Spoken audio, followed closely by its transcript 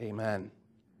Amen.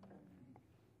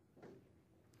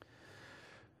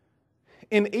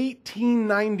 In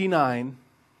 1899,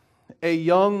 a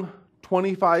young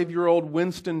 25-year-old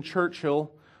Winston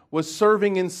Churchill was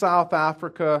serving in South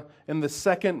Africa in the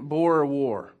Second Boer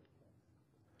War.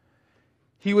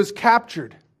 He was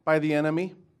captured by the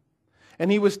enemy,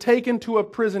 and he was taken to a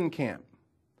prison camp.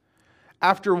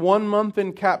 After 1 month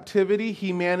in captivity,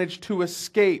 he managed to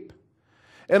escape.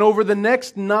 And over the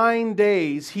next 9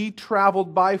 days, he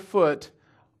traveled by foot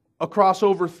across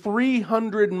over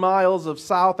 300 miles of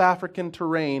South African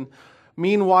terrain,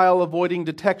 meanwhile avoiding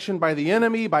detection by the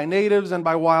enemy, by natives, and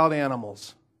by wild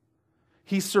animals.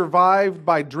 He survived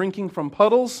by drinking from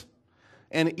puddles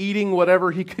and eating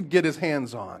whatever he could get his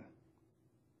hands on.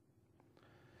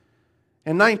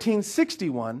 In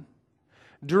 1961,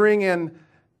 during an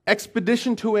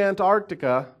expedition to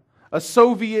Antarctica, a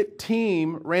Soviet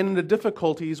team ran into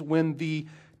difficulties when the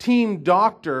team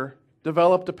doctor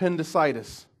developed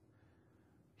appendicitis.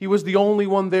 He was the only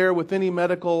one there with any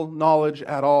medical knowledge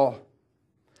at all.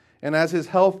 And as his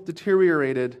health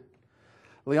deteriorated,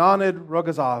 Leonid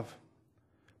Rogozov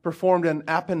performed an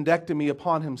appendectomy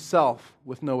upon himself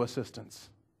with no assistance.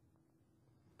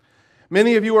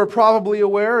 Many of you are probably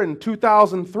aware in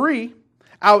 2003,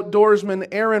 outdoorsman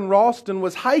Aaron Ralston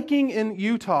was hiking in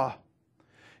Utah.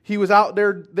 He was out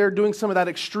there doing some of that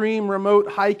extreme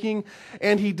remote hiking,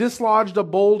 and he dislodged a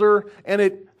boulder, and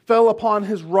it fell upon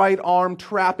his right arm,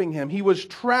 trapping him. He was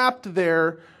trapped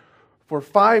there for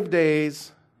 5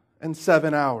 days and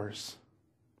 7 hours.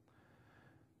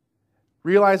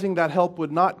 Realizing that help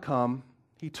would not come,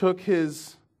 he took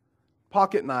his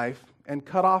pocket knife and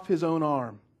cut off his own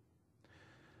arm.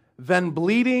 Then,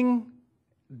 bleeding,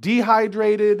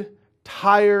 dehydrated,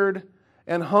 tired,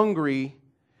 and hungry,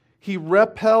 he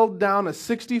rappelled down a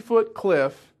 60-foot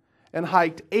cliff and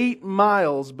hiked 8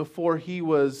 miles before he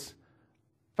was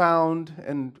found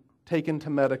and taken to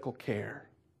medical care.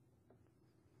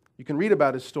 You can read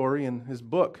about his story in his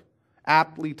book,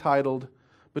 aptly titled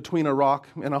Between a Rock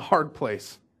and a Hard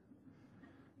Place.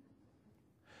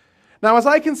 Now, as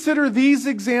I consider these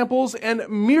examples and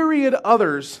myriad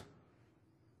others,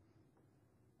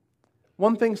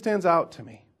 one thing stands out to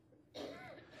me.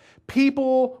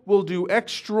 People will do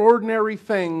extraordinary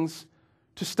things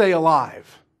to stay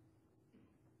alive.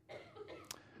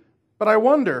 But I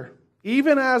wonder,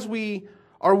 even as we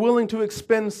are willing to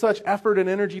expend such effort and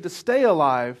energy to stay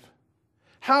alive,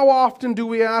 how often do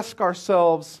we ask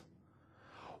ourselves,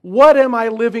 what am I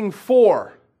living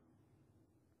for?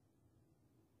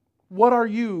 What are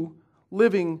you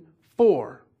living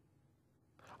for?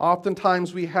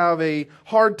 Oftentimes we have a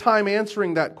hard time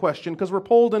answering that question because we're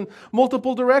pulled in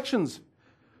multiple directions.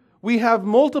 We have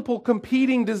multiple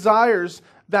competing desires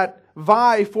that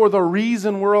vie for the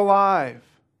reason we're alive.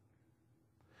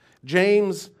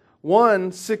 James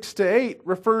 1, 6-8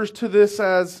 refers to this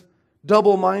as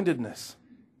double-mindedness.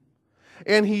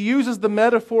 And he uses the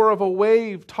metaphor of a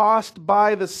wave tossed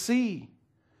by the sea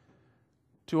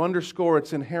to underscore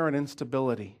its inherent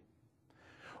instability.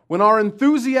 When our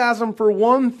enthusiasm for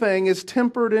one thing is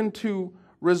tempered into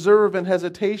reserve and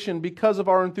hesitation because of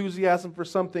our enthusiasm for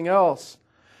something else,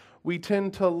 we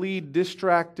tend to lead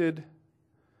distracted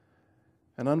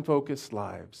and unfocused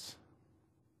lives.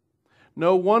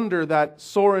 No wonder that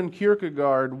Soren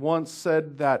Kierkegaard once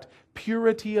said that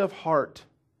purity of heart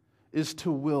is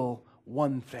to will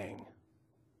one thing.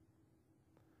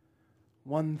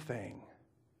 One thing.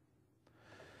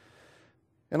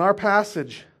 In our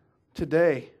passage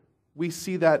today, we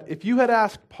see that if you had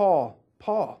asked Paul,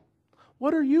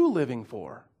 what are you living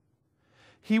for?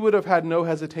 He would have had no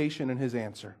hesitation in his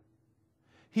answer.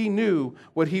 He knew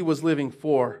what he was living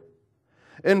for.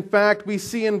 In fact, we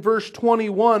see in verse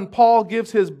 21, Paul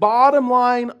gives his bottom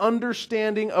line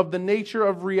understanding of the nature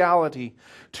of reality.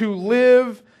 To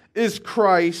live is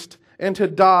Christ, and to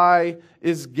die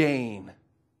is gain.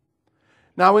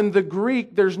 Now, in the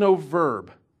Greek, there's no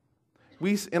verb.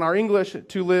 In our English,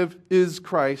 to live is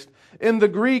Christ. In the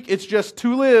Greek, it's just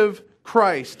to live,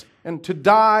 Christ, and to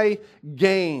die,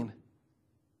 gain.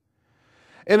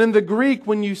 And in the Greek,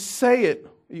 when you say it,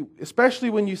 especially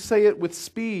when you say it with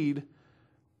speed,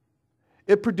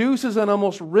 it produces an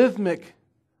almost rhythmic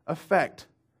effect.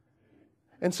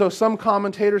 And so some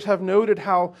commentators have noted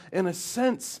how, in a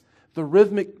sense, the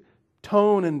rhythmic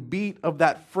tone and beat of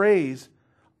that phrase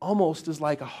almost is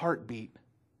like a heartbeat.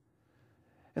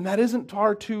 And that isn't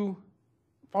too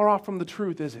far off from the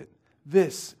truth, is it?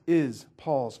 This is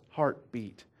Paul's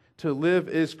heartbeat. To live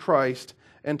is Christ,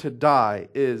 and to die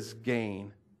is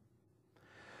gain.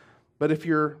 But if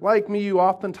you're like me, you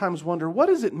oftentimes wonder, what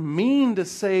does it mean to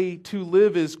say to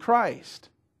live is Christ?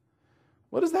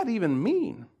 What does that even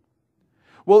mean?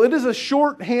 Well, it is a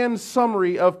shorthand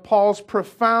summary of Paul's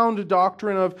profound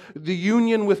doctrine of the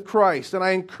union with Christ. And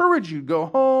I encourage you to go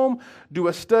home, do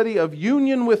a study of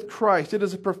union with Christ. It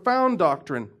is a profound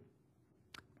doctrine.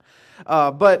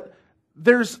 But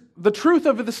there's the truth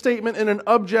of the statement in an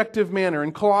objective manner.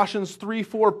 In Colossians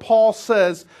 3:4, Paul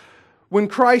says, when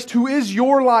Christ, who is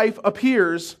your life,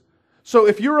 appears, so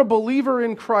if you're a believer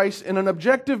in Christ in an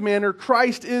objective manner,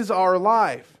 Christ is our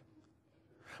life.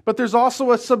 But there's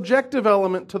also a subjective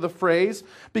element to the phrase,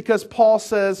 because Paul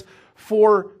says,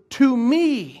 for to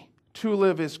me to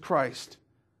live is Christ.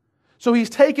 So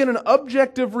he's taken an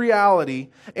objective reality,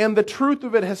 and the truth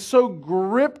of it has so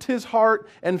gripped his heart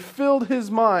and filled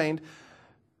his mind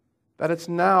that it's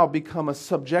now become a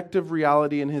subjective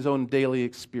reality in his own daily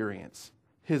experience.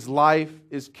 His life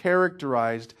is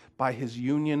characterized by his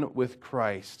union with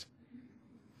Christ.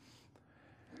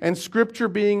 And Scripture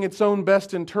being its own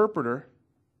best interpreter,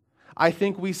 I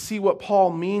think we see what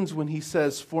Paul means when he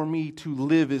says, for me to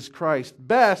live is Christ.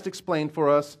 Best explained for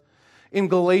us in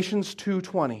Galatians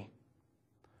 2:20.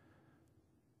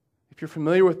 If you're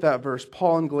familiar with that verse,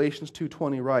 Paul in Galatians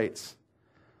 2:20 writes,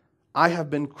 I have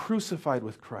been crucified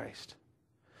with Christ.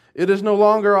 It is no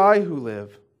longer I who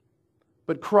live,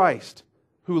 but Christ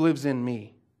who lives in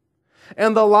me.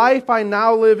 And the life I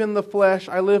now live in the flesh,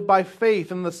 I live by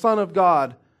faith in the Son of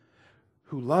God,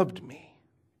 who loved me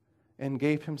and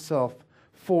gave himself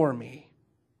for me.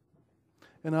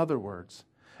 In other words,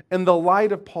 in the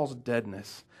light of Paul's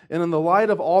deadness, and in the light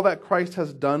of all that Christ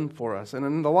has done for us, and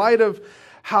in the light of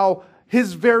how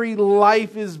his very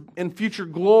life is and future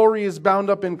glory is bound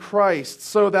up in Christ,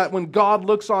 so that when God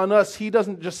looks on us, he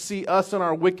doesn't just see us and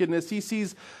our wickedness, he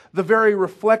sees the very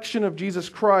reflection of Jesus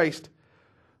Christ.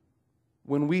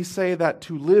 When we say that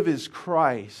to live is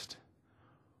Christ,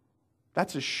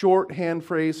 that's a shorthand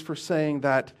phrase for saying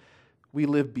that we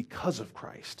live because of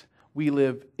Christ. We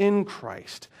live in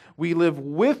Christ. We live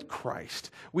with Christ.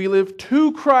 We live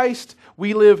to Christ.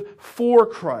 We live for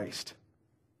Christ.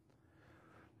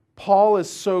 Paul is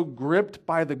so gripped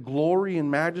by the glory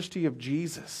and majesty of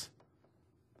Jesus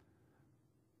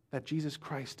that Jesus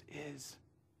Christ is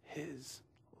his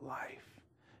life.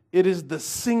 It is the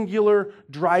singular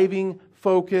driving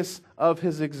focus of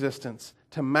his existence,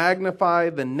 to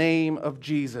magnify the name of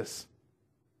Jesus.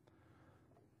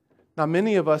 Now,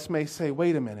 many of us may say,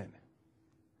 wait a minute.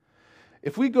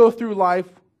 If we go through life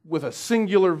with a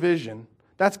singular vision,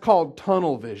 that's called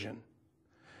tunnel vision.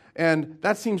 And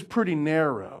that seems pretty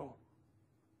narrow.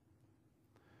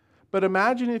 But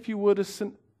imagine, if you would,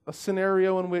 a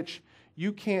scenario in which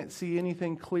you can't see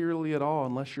anything clearly at all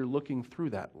unless you're looking through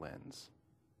that lens.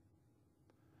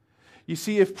 You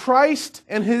see, if Christ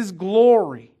and his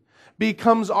glory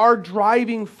becomes our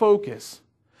driving focus,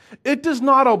 it does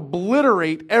not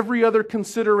obliterate every other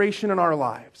consideration in our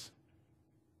lives.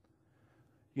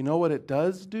 You know what it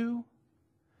does do?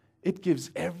 It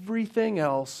gives everything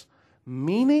else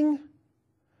meaning,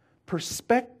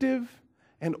 perspective,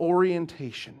 and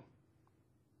orientation.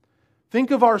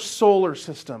 Think of our solar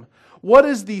system. What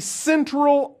is the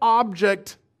central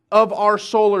object of our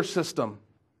solar system?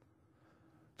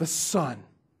 The sun.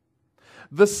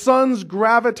 The sun's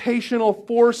gravitational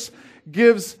force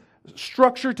gives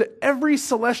structure to every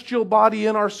celestial body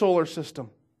in our solar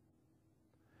system.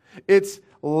 Its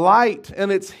light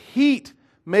and its heat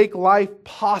make life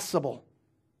possible.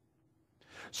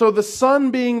 So the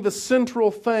sun being the central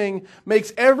thing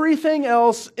makes everything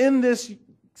else in this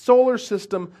solar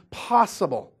system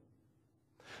possible.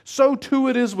 So too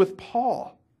it is with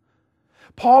Paul.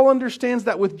 Paul understands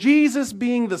that with Jesus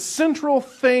being the central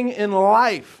thing in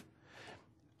life,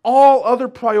 all other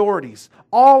priorities,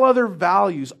 all other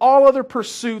values, all other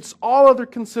pursuits, all other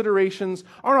considerations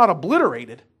are not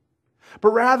obliterated, but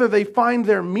rather they find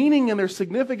their meaning and their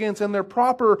significance and their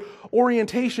proper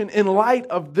orientation in light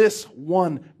of this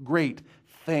one great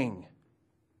thing.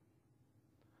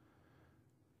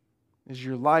 Is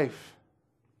your life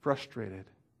frustrated?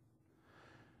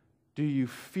 Do you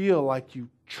feel like you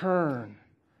churn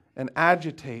and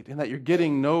agitate and that you're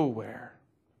getting nowhere?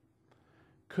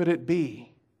 Could it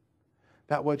be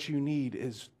that what you need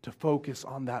is to focus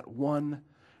on that one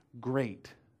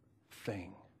great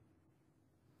thing?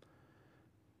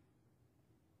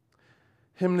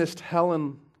 Hymnist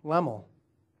Helen Lemmel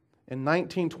in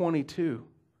 1922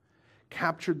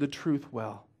 captured the truth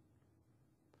well.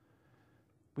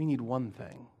 We need one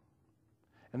thing,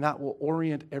 and that will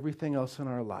orient everything else in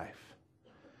our life.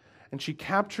 And she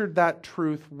captured that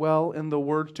truth well in the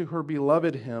words to her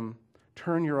beloved hymn,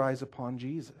 "Turn Your Eyes Upon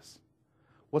Jesus."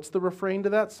 What's the refrain to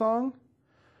that song?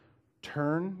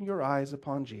 Turn your eyes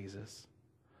upon Jesus.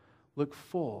 Look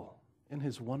full in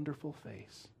His wonderful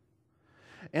face,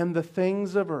 and the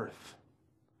things of earth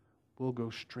will go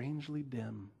strangely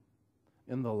dim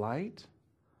in the light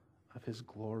of His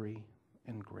glory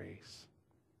and grace.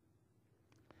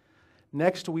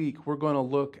 Next week, we're going to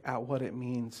look at what it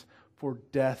means for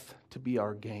death to be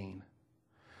our gain.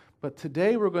 But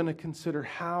today, we're going to consider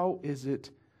how is it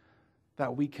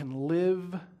that we can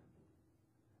live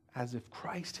as if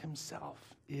Christ Himself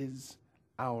is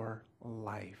our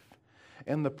life.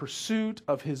 And the pursuit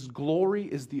of His glory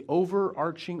is the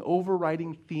overarching,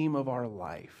 overriding theme of our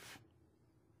life.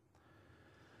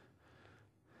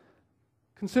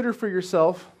 Consider for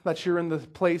yourself that you're in the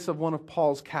place of one of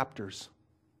Paul's captors.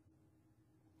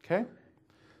 Okay?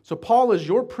 So Paul is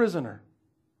your prisoner.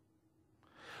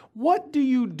 What do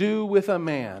you do with a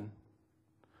man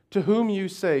to whom you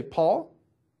say, Paul,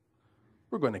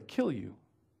 we're going to kill you.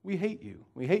 We hate you.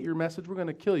 We hate your message. We're going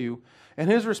to kill you. And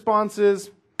his response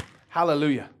is,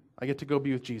 hallelujah. I get to go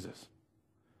be with Jesus.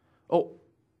 Oh,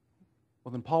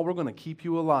 well then, Paul, we're going to keep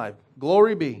you alive.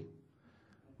 Glory be.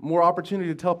 More opportunity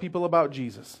to tell people about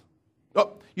Jesus.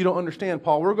 Oh, you don't understand,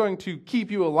 Paul. We're going to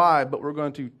keep you alive, but we're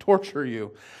going to torture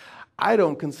you. I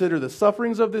don't consider the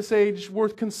sufferings of this age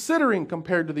worth considering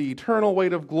compared to the eternal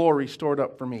weight of glory stored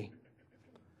up for me.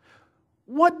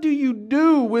 What do you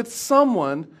do with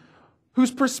someone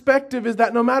whose perspective is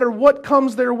that no matter what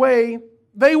comes their way,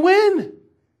 they win?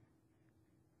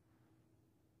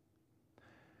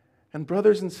 And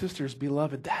brothers and sisters,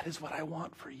 beloved, that is what I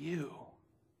want for you.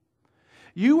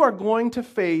 You are going to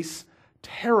face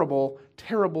terrible,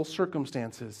 terrible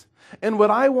circumstances. And what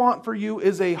I want for you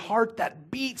is a heart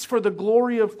that beats for the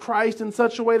glory of Christ in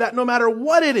such a way that no matter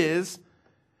what it is,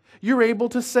 you're able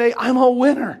to say, I'm a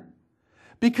winner.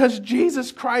 Because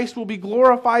Jesus Christ will be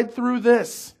glorified through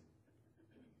this.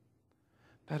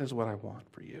 That is what I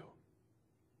want for you.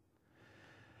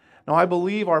 Now, I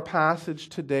believe our passage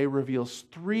today reveals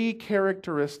 3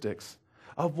 characteristics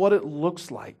of what it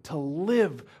looks like to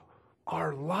live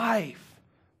our life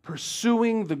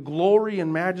pursuing the glory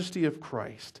and majesty of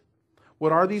Christ.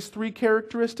 What are these 3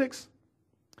 characteristics?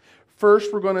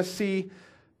 First, we're going to see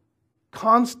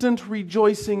constant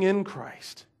rejoicing in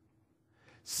Christ.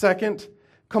 Second,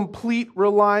 completely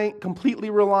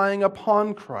relying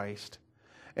upon Christ.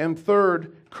 And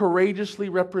third, courageously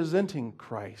representing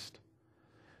Christ.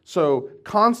 So,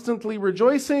 constantly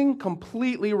rejoicing,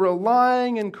 completely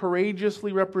relying, and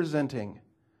courageously representing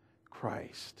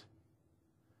Christ.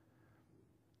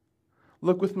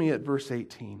 Look with me at verse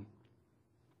 18.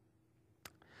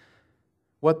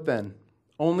 What then?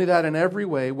 Only that in every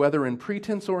way, whether in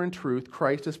pretense or in truth,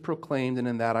 Christ is proclaimed, and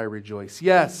in that I rejoice.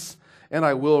 Yes, and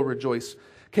I will rejoice.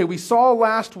 Okay, we saw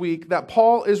last week that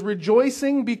Paul is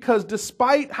rejoicing because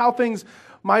despite how things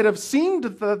might have seemed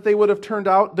that they would have turned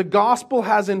out, the gospel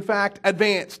has in fact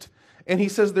advanced. And he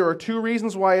says there are 2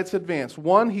 reasons why it's advanced.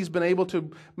 One, he's been able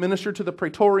to minister to the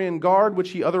Praetorian Guard, which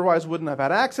he otherwise wouldn't have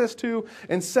had access to.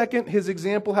 And second, his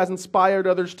example has inspired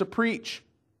others to preach.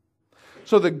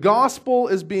 So the gospel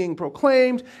is being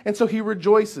proclaimed, and so he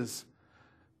rejoices.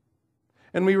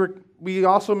 And we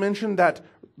also mentioned that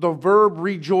the verb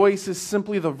rejoice is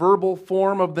simply the verbal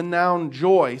form of the noun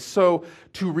joy. So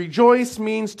to rejoice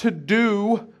means to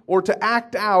do or to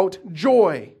act out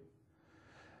joy.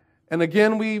 And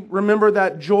again, we remember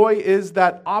that joy is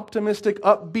that optimistic,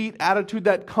 upbeat attitude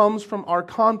that comes from our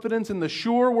confidence in the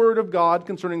sure word of God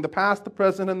concerning the past, the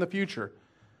present, and the future.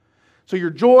 So your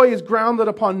joy is grounded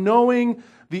upon knowing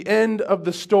the end of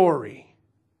the story.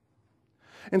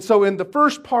 And so in the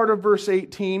first part of verse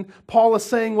 18, Paul is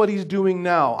saying what he's doing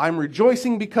now. I'm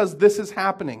rejoicing because this is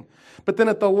happening. But then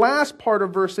at the last part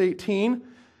of verse 18,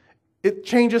 it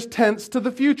changes tense to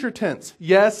the future tense.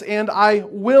 Yes, and I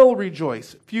will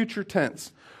rejoice. Future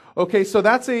tense. Okay, so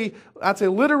that's a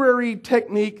literary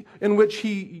technique in which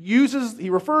he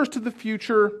refers to the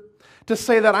future to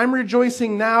say that I'm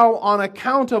rejoicing now on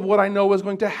account of what I know is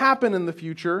going to happen in the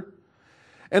future.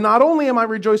 And not only am I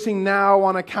rejoicing now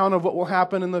on account of what will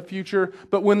happen in the future,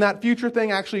 but when that future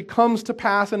thing actually comes to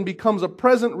pass and becomes a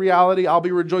present reality, I'll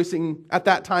be rejoicing at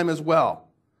that time as well.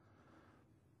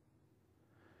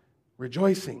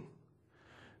 Rejoicing,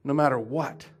 no matter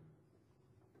what.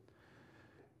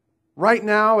 Right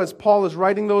now, as Paul is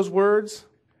writing those words,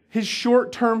 his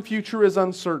short-term future is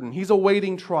uncertain. He's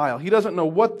awaiting trial. He doesn't know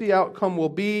what the outcome will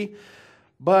be,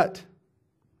 but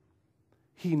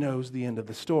he knows the end of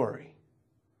the story.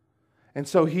 And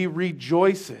so he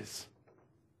rejoices.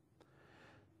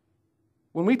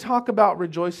 When we talk about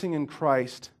rejoicing in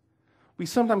Christ, we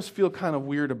sometimes feel kind of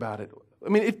weird about it. I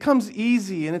mean, it comes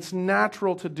easy and it's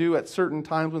natural to do at certain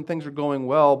times when things are going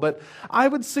well. But I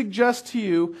would suggest to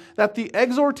you that the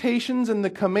exhortations and the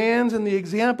commands and the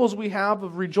examples we have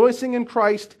of rejoicing in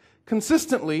Christ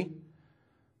consistently,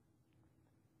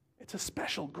 it's a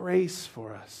special grace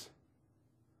for us.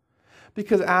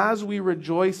 Because as we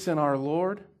rejoice in our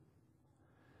Lord,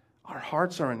 our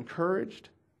hearts are encouraged,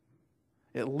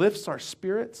 it lifts our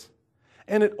spirits,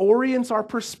 and it orients our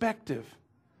perspective.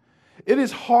 It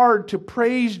is hard to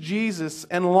praise Jesus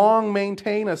and long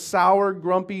maintain a sour,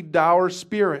 grumpy, dour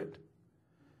spirit.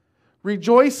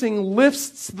 Rejoicing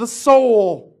lifts the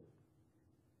soul.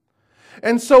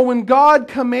 And so when God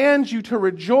commands you to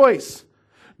rejoice,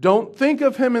 don't think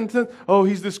of Him and think, oh,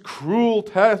 He's this cruel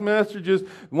taskmaster, just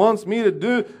wants me to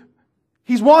do.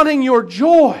 He's wanting your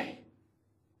joy.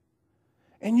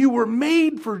 And you were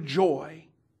made for joy.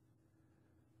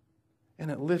 And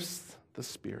it lifts the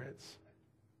spirits.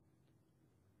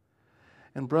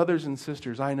 And brothers and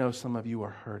sisters, I know some of you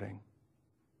are hurting.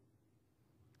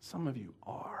 Some of you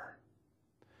are.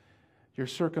 Your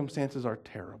circumstances are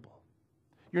terrible.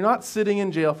 You're not sitting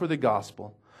in jail for the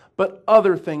gospel, but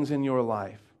other things in your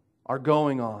life are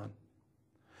going on.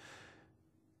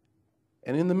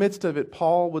 And in the midst of it,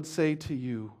 Paul would say to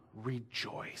you,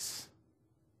 rejoice.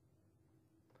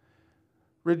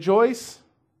 Rejoice,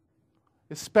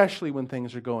 especially when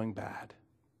things are going bad.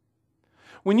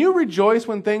 When you rejoice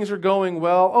when things are going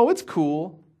well, oh, it's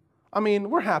cool. I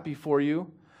mean, we're happy for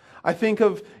you. I think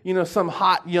of, some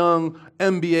hot young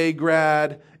MBA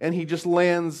grad, and he just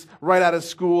lands right out of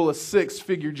school a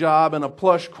 6-figure job in a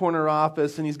plush corner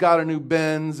office, and he's got a new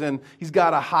Benz, and he's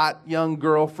got a hot young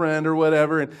girlfriend or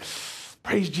whatever, and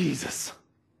praise Jesus.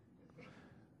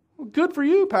 Well, good for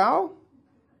you, pal.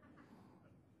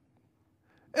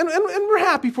 And we're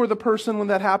happy for the person when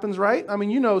that happens, right? I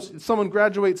mean, someone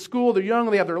graduates school, they're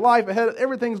young, they have their life ahead,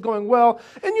 everything's going well,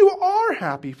 and you are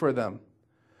happy for them.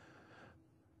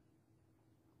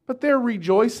 But their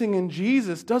rejoicing in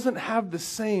Jesus doesn't have the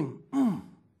same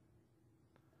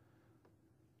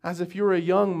as if you're a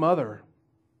young mother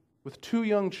with 2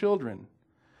 young children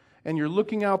and you're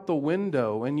looking out the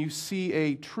window and you see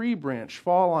a tree branch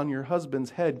fall on your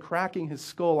husband's head, cracking his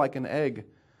skull like an egg,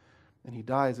 and he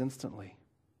dies instantly.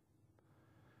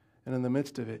 And in the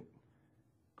midst of it,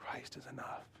 Christ is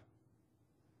enough.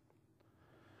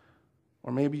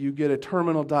 Or maybe you get a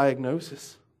terminal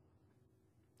diagnosis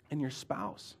and your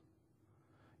spouse,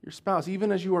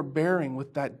 even as you are bearing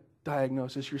with that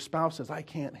diagnosis, your spouse says, I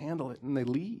can't handle it, and they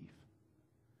leave.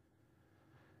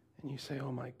 And you say,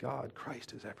 oh my God,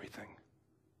 Christ is everything.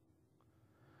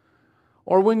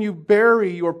 Or when you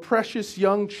bury your precious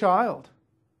young child,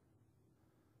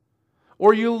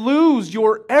 or you lose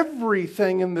your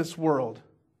everything in this world.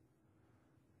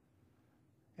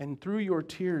 And through your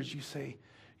tears you say,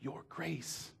 your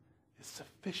grace is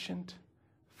sufficient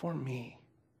for me.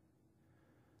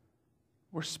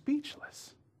 We're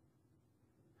speechless.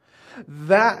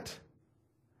 That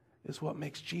is what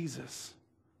makes Jesus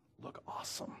look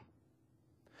awesome.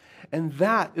 And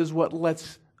that is what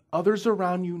lets others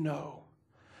around you know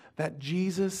that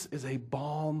Jesus is a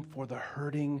balm for the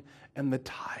hurting and the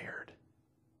tired.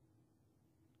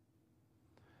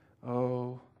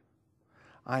 Oh,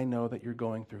 I know that you're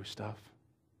going through stuff.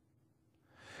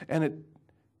 And it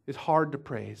is hard to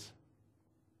praise.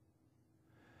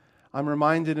 I'm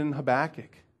reminded in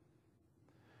Habakkuk.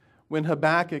 When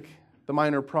Habakkuk, the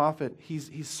minor prophet,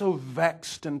 he's so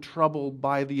vexed and troubled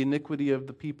by the iniquity of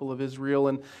the people of Israel.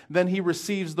 And then he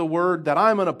receives the word that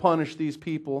I'm going to punish these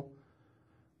people.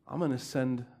 I'm going to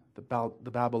send the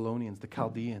Babylonians, the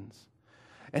Chaldeans.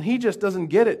 And he just doesn't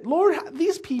get it. Lord,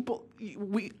 these people,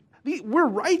 we're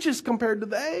righteous compared to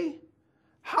they.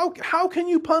 How can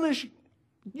you punish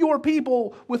your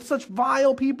people with such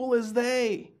vile people as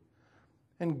they?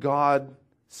 And God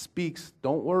speaks,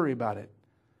 don't worry about it.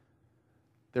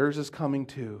 Theirs is coming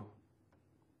too.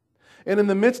 And in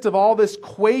the midst of all this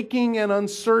quaking and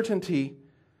uncertainty,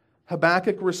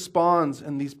 Habakkuk responds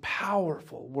in these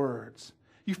powerful words.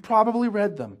 You've probably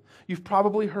read them. You've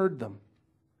probably heard them.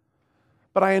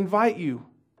 But I invite you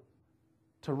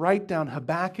to write down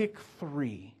Habakkuk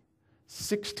 3,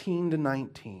 16 to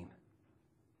 19.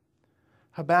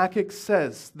 Habakkuk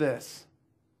says this,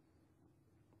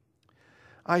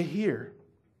 I hear,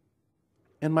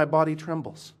 and my body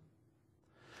trembles.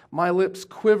 My lips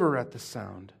quiver at the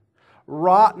sound.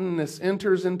 Rottenness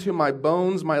enters into my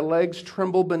bones. My legs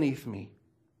tremble beneath me.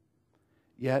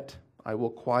 Yet I will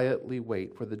quietly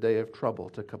wait for the day of trouble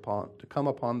to come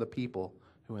upon the people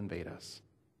who invade us.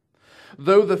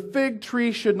 Though the fig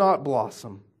tree should not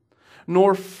blossom,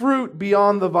 nor fruit be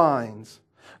on the vines,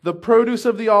 The produce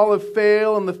of the olive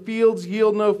fail, and the fields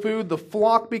yield no food. The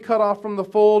flock be cut off from the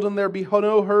fold, and there be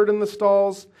no herd in the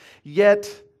stalls.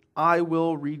 Yet I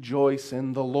will rejoice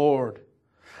in the Lord.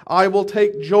 I will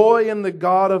take joy in the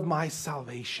God of my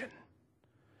salvation.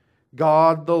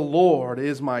 God the Lord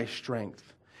is my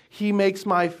strength. He makes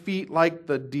my feet like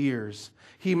the deer's.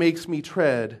 He makes me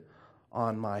tread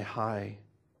on my high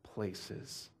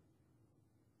places.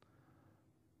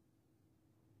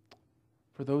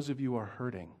 For those of you who are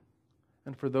hurting,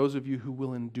 and for those of you who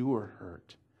will endure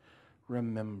hurt,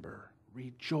 remember,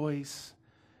 rejoice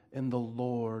in the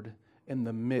Lord in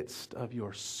the midst of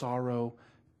your sorrow,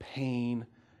 pain,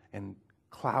 and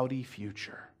cloudy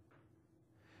future.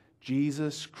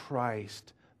 Jesus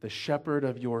Christ, the shepherd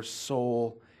of your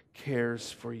soul,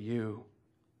 cares for you.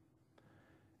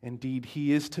 Indeed,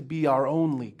 He is to be our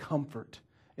only comfort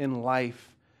in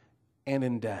life and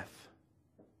in death.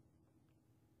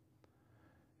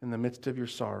 In the midst of your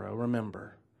sorrow,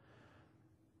 remember,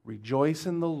 rejoice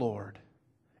in the Lord.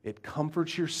 It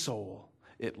comforts your soul.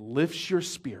 It lifts your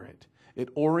spirit. It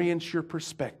orients your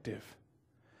perspective.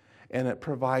 And it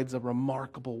provides a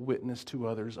remarkable witness to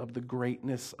others of the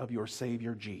greatness of your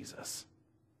Savior Jesus.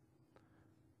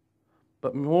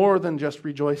 But more than just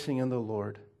rejoicing in the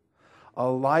Lord, a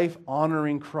life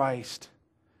honoring Christ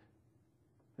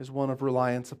is one of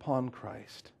reliance upon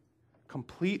Christ.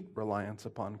 Complete reliance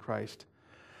upon Christ.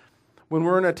 When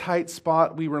we're in a tight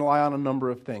spot, we rely on a number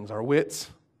of things. Our wits,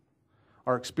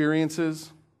 our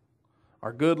experiences,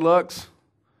 our good looks,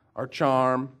 our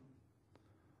charm,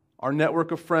 our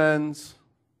network of friends,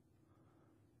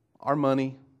 our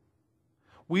money.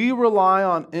 We rely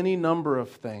on any number of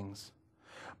things.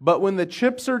 But when the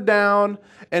chips are down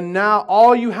and now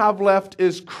all you have left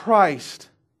is Christ,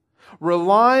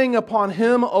 relying upon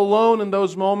Him alone in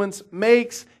those moments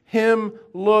makes Him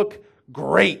look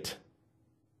great.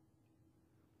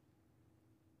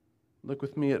 Look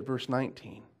with me at verse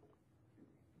 19.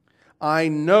 I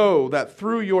know that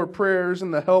through your prayers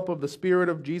and the help of the Spirit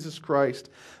of Jesus Christ,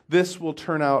 this will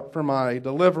turn out for my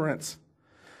deliverance.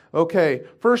 Okay,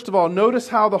 first of all, notice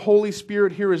how the Holy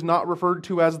Spirit here is not referred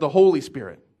to as the Holy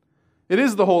Spirit. It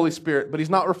is the Holy Spirit, but He's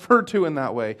not referred to in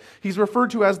that way. He's referred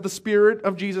to as the Spirit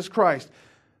of Jesus Christ.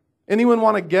 Anyone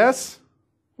want to guess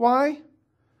why?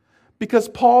 Because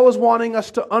Paul is wanting us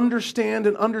to understand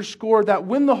and underscore that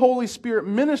when the Holy Spirit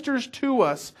ministers to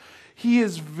us, He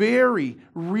is very,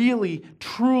 really,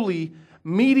 truly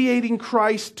mediating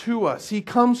Christ to us. He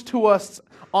comes to us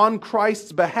on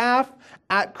Christ's behalf,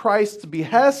 at Christ's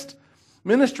behest,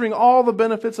 ministering all the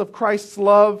benefits of Christ's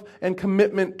love and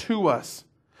commitment to us.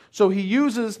 So He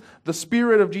uses the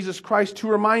Spirit of Jesus Christ to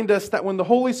remind us that when the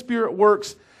Holy Spirit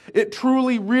works, it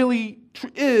truly, really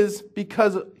is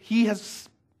because He has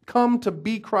come to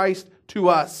be Christ to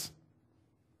us.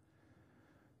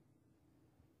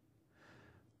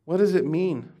 What does it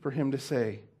mean for Him to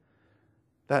say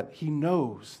that He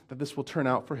knows that this will turn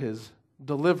out for His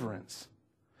deliverance?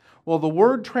 Well, the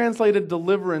word translated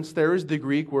deliverance there is the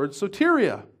Greek word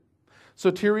soteria.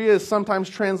 Soteria is sometimes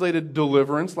translated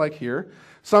deliverance, like here.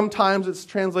 Sometimes it's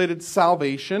translated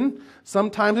salvation.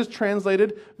 Sometimes it's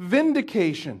translated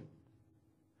vindication.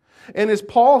 And is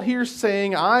Paul here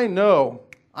saying,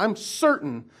 I'm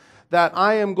certain that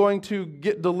I am going to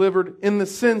get delivered in the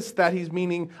sense that he's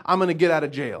meaning I'm going to get out of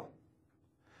jail?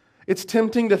 It's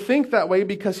tempting to think that way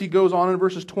because he goes on in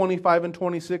verses 25 and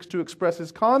 26 to express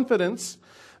his confidence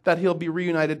that he'll be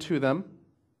reunited to them.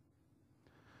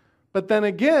 But then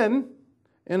again,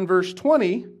 in verse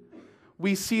 20,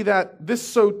 we see that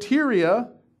this soteria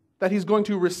that he's going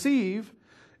to receive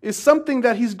is something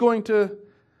that he's going to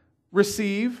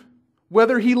receive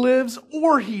whether he lives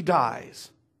or he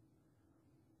dies.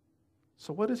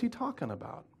 So what is he talking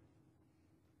about?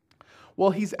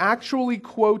 Well, he's actually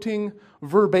quoting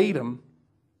verbatim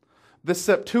the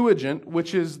Septuagint,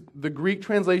 which is the Greek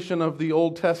translation of the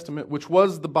Old Testament, which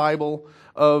was the Bible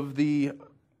of the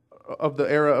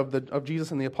era of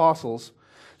Jesus and the apostles.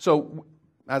 So,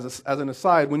 as an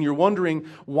aside, when you're wondering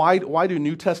why do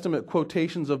New Testament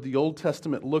quotations of the Old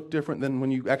Testament look different than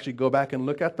when you actually go back and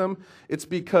look at them, it's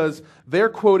because they're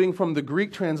quoting from the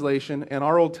Greek translation, and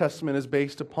our Old Testament is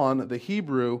based upon the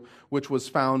Hebrew, which was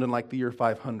found in like the year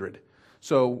 500.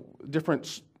 So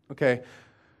different. Okay.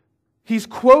 He's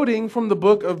quoting from the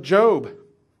book of Job.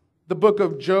 The book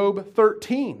of Job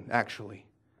 13, actually.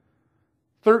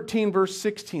 13 verse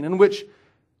 16, in which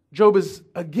Job is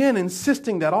again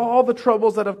insisting that all the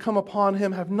troubles that have come upon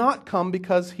him have not come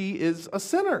because he is a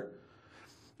sinner,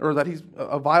 or that he's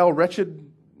a vile,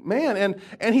 wretched man.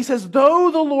 And he says, though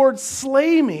the Lord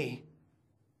slay me,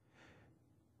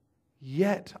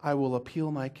 yet I will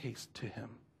appeal my case to Him.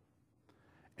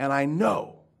 and I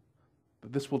know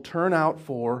that this will turn out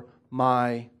for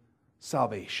my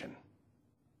salvation.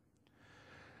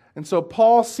 And so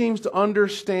Paul seems to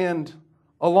understand,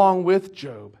 along with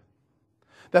Job,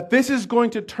 that this is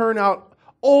going to turn out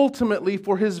ultimately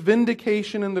for his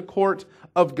vindication in the court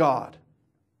of God,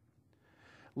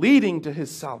 leading to his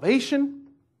salvation.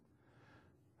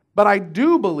 But I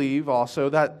do believe also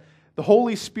that the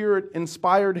Holy Spirit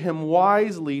inspired him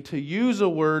wisely to use a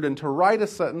word and to write a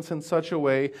sentence in such a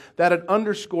way that it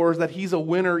underscores that he's a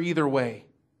winner either way.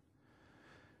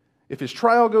 If his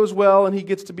trial goes well and he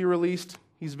gets to be released,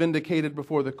 he's vindicated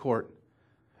before the court.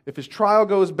 If his trial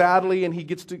goes badly and he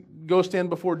gets to go stand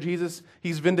before Jesus,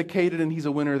 he's vindicated and he's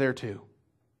a winner there too.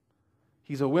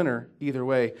 He's a winner either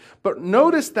way. But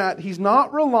notice that he's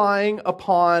not relying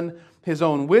upon his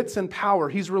own wits and power.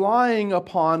 He's relying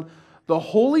upon the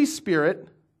Holy Spirit,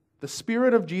 the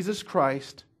Spirit of Jesus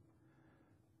Christ,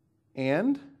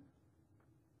 and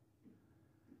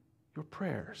your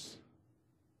prayers.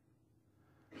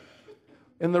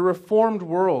 In the Reformed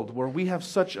world, where we have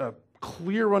such a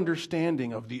clear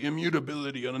understanding of the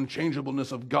immutability and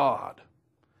unchangeableness of God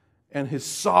and His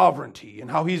sovereignty and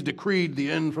how He's decreed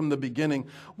the end from the beginning,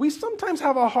 we sometimes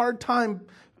have a hard time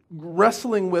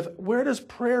wrestling with where does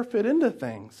prayer fit into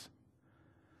things.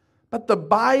 But the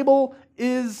Bible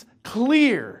is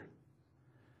clear.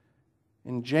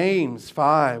 In James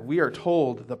 5, we are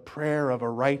told the prayer of a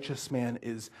righteous man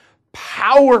is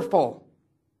powerful.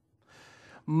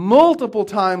 Multiple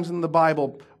times in the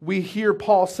Bible, we hear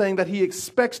Paul saying that he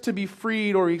expects to be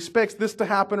freed or he expects this to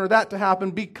happen or that to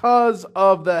happen because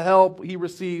of the help he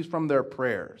receives from their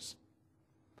prayers.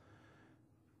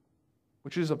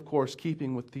 Which is, of course,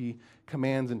 keeping with the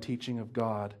commands and teaching of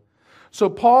God. So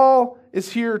Paul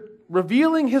is here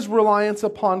revealing his reliance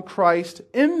upon Christ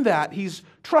in that he's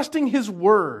trusting His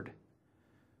Word.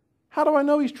 How do I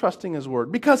know he's trusting His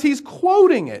Word? Because he's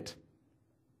quoting it.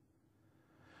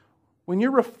 When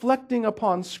you're reflecting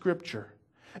upon Scripture,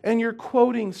 and you're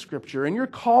quoting Scripture, and you're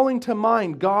calling to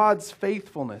mind God's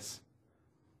faithfulness,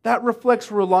 that reflects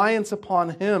reliance upon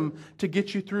Him to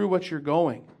get you through what you're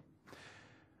going.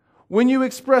 When you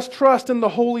express trust in the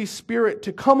Holy Spirit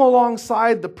to come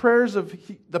alongside the prayers of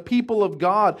the people of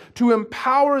God, to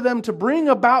empower them to bring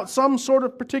about some sort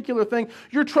of particular thing,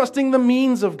 you're trusting the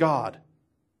means of God.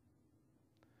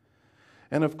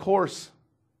 And of course,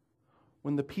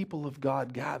 when the people of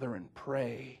God gather and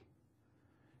pray,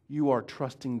 you are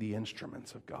trusting the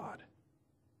instruments of God.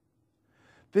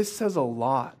 This says a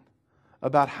lot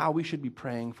about how we should be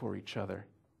praying for each other.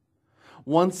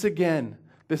 Once again,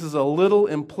 this is a little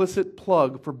implicit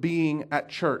plug for being at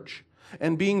church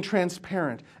and being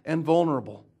transparent and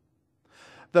vulnerable.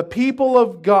 The people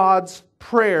of God's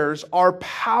prayers are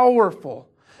powerful,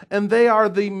 and they are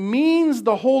the means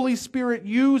the Holy Spirit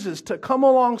uses to come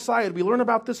alongside. We learn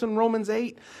about this in Romans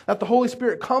 8, that the Holy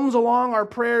Spirit comes along our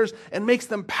prayers and makes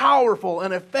them powerful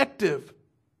and effective.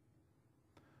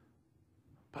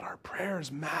 But our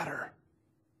prayers matter.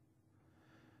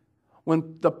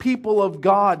 When the people of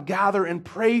God gather and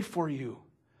pray for you,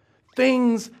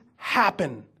 things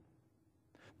happen.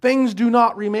 Things do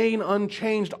not remain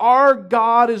unchanged. Our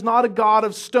God is not a God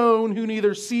of stone who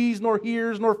neither sees nor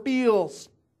hears nor feels.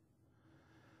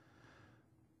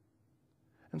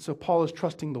 And so Paul is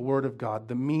trusting the Word of God,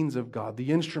 the means of God,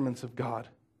 the instruments of God.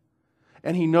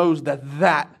 And he knows that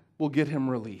that will get him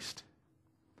released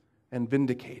and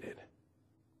vindicated.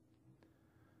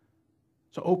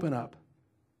 So open up.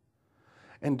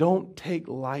 And don't take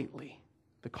lightly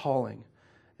the calling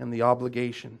and the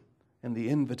obligation and the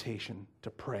invitation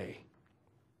to pray.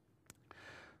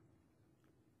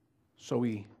 So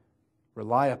we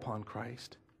rely upon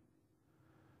Christ.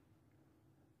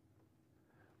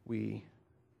 We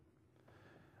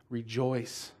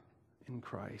rejoice in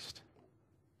Christ.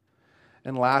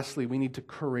 And lastly, we need to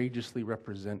courageously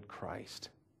represent Christ.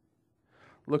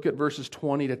 Look at verses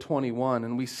 20 to 21,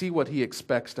 and we see what he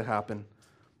expects to happen.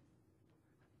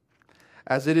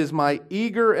 As it is my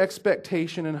eager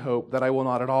expectation and hope that I will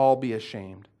not at all be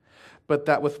ashamed, but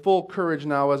that with full courage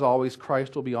now as always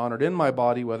Christ will be honored in my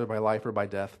body, whether by life or by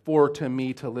death. For to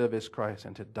me to live is Christ,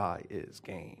 and to die is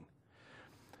gain.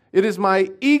 It is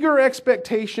my eager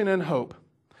expectation and hope.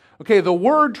 Okay, the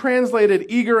word translated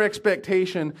eager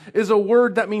expectation is a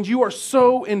word that means you are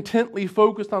so intently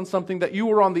focused on something that you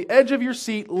are on the edge of your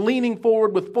seat, leaning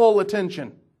forward with full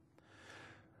attention.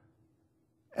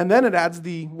 And then it adds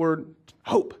the word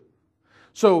hope.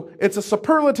 So it's a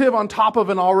superlative on top of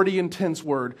an already intense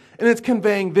word. And it's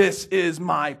conveying, this is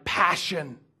my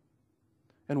passion.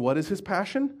 And what is his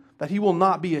passion? That he will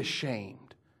not be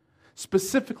ashamed.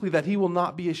 Specifically, that he will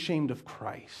not be ashamed of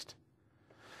Christ.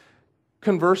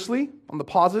 Conversely, on the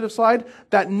positive side,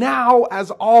 that now,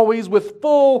 as always, with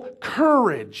full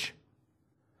courage,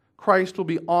 Christ will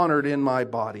be honored in my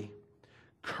body.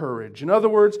 Courage. In other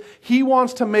words, He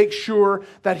wants to make sure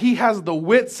that He has the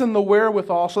wits and the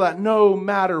wherewithal so that no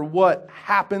matter what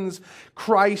happens,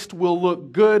 Christ will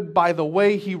look good by the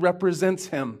way He represents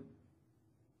Him.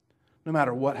 No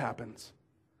matter what happens.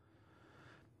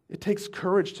 It takes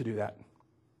courage to do that.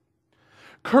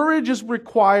 Courage is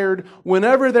required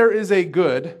whenever there is a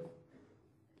good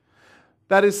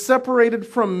that is separated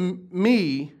from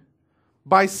me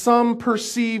by some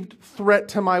perceived threat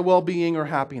to my well-being or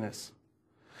happiness.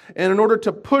 And in order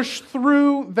to push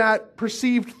through that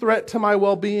perceived threat to my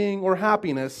well-being or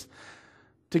happiness,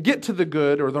 to get to the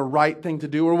good or the right thing to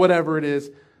do or whatever it is,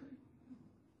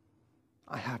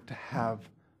 I have to have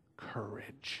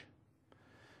courage.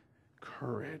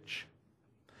 Courage.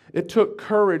 It took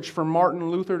courage for Martin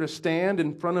Luther to stand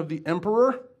in front of the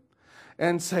emperor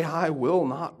and say, I will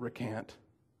not recant.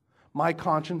 My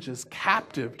conscience is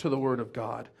captive to the Word of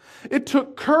God. It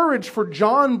took courage for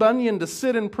John Bunyan to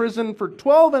sit in prison for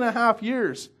 12 and a half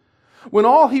years when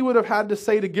all he would have had to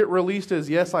say to get released is,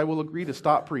 yes, I will agree to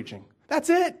stop preaching. That's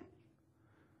it.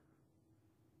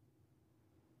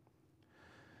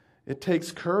 It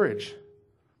takes courage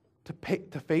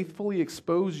to faithfully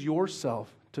expose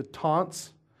yourself to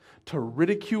taunts, to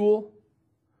ridicule,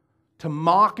 to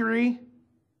mockery,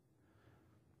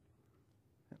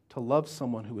 to love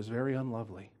someone who is very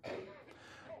unlovely.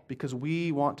 Because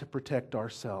we want to protect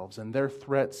ourselves, and their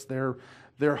threats, their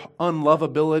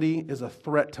unlovability is a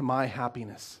threat to my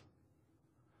happiness.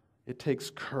 It takes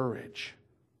courage.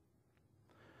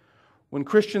 When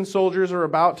Christian soldiers are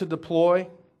about to deploy,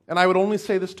 and I would only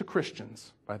say this to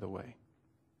Christians, by the way,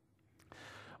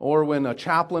 or when a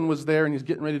chaplain was there and he's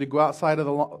getting ready to go outside of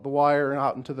the wire and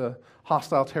out into the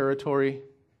hostile territory,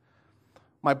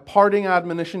 my parting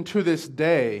admonition to this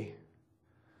day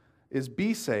is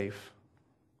be safe,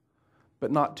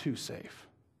 but not too safe.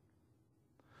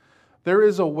 There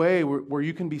is a way where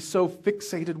you can be so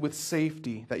fixated with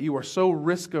safety that you are so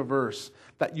risk averse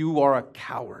that you are a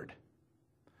coward.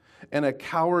 And a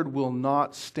coward will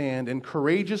not stand and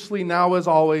courageously, now as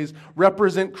always,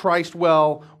 represent Christ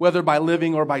well, whether by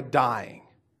living or by dying.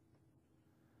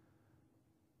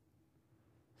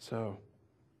 So,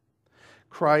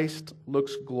 Christ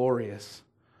looks glorious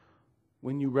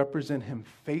when you represent Him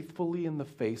faithfully in the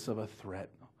face of a threat.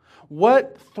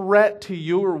 What threat to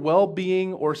your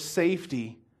well-being or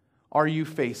safety are you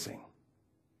facing?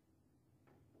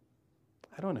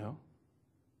 I don't know.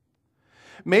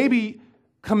 Maybe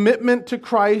commitment to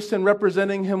Christ and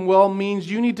representing Him well means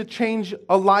you need to change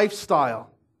a lifestyle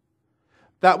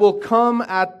that will come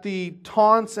at the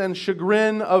taunts and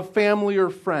chagrin of family or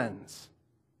friends.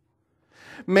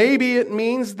 Maybe it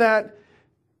means that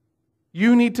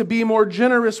you need to be more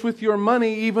generous with your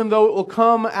money, even though it will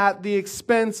come at the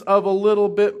expense of a little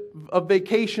bit of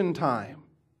vacation time.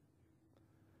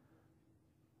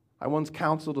 I once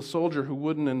counseled a soldier who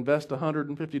wouldn't invest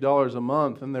 $150 a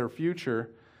month in their future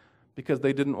because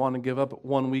they didn't want to give up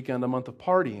one weekend a month of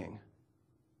partying.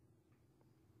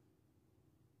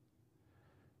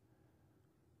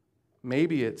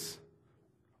 Maybe it's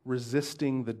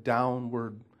resisting the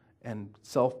downward and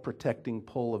self-protecting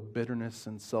pull of bitterness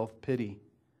and self-pity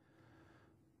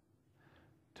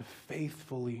to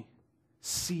faithfully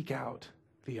seek out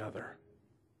the other.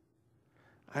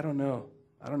 I don't know.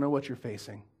 I don't know what you're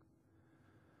facing.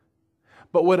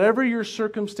 But whatever your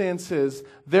circumstance is,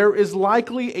 there is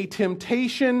likely a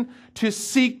temptation to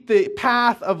seek the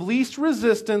path of least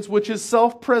resistance, which is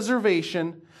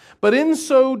self-preservation. But in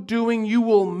so doing, you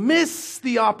will miss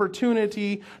the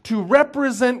opportunity to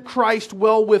represent Christ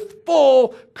well with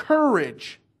full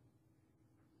courage.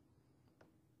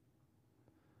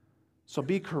 So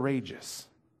be courageous.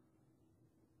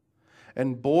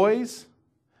 And boys,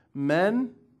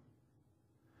 men,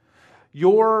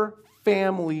 your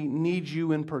family needs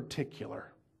you in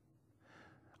particular.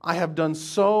 I have done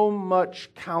so much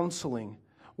counseling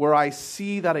where I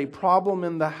see that a problem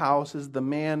in the house is the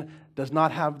man does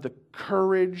not have the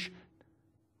courage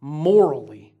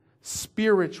morally,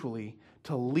 spiritually,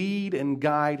 to lead and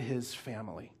guide his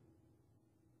family.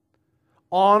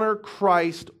 Honor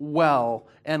Christ well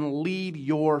and lead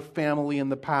your family in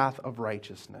the path of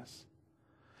righteousness.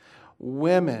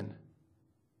 Women,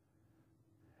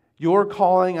 your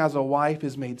calling as a wife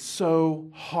is made so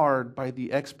hard by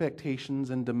the expectations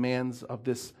and demands of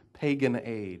this pagan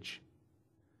age.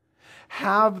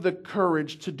 Have the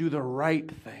courage to do the right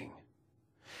thing,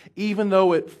 even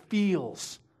though it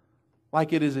feels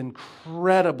like it is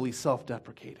incredibly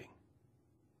self-deprecating.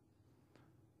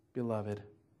 Beloved,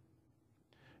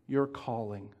 Your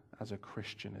calling as a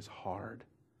Christian is hard.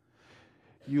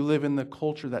 You live in the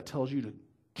culture that tells you to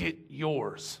get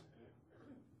yours.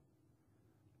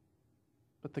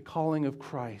 But the calling of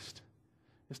Christ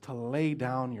is to lay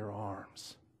down your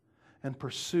arms and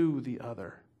pursue the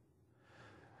other.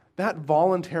 That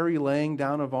voluntary laying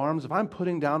down of arms, if I'm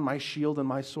putting down my shield and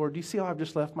my sword, do you see how I've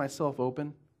just left myself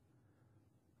open?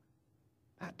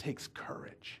 That takes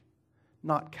courage,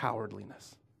 not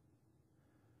cowardliness.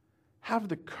 Have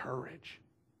the courage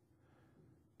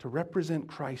to represent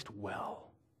Christ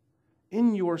well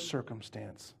in your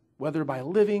circumstance, whether by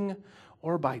living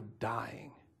or by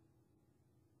dying.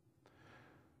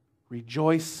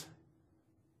 Rejoice,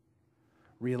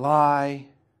 rely,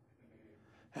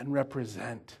 and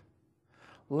represent.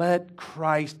 Let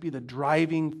Christ be the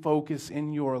driving focus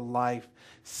in your life.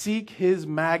 Seek His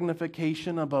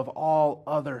magnification above all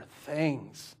other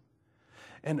things.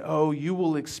 And you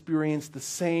will experience the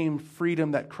same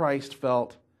freedom that Christ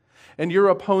felt. And your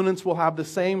opponents will have the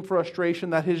same frustration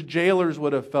that His jailers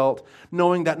would have felt,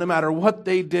 knowing that no matter what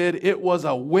they did, it was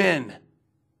a win.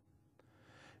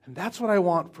 And that's what I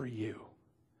want for you.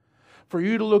 For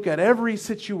you to look at every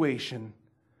situation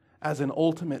as an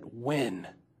ultimate win.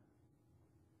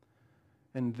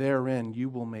 And therein you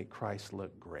will make Christ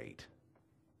look great.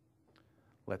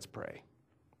 Let's pray.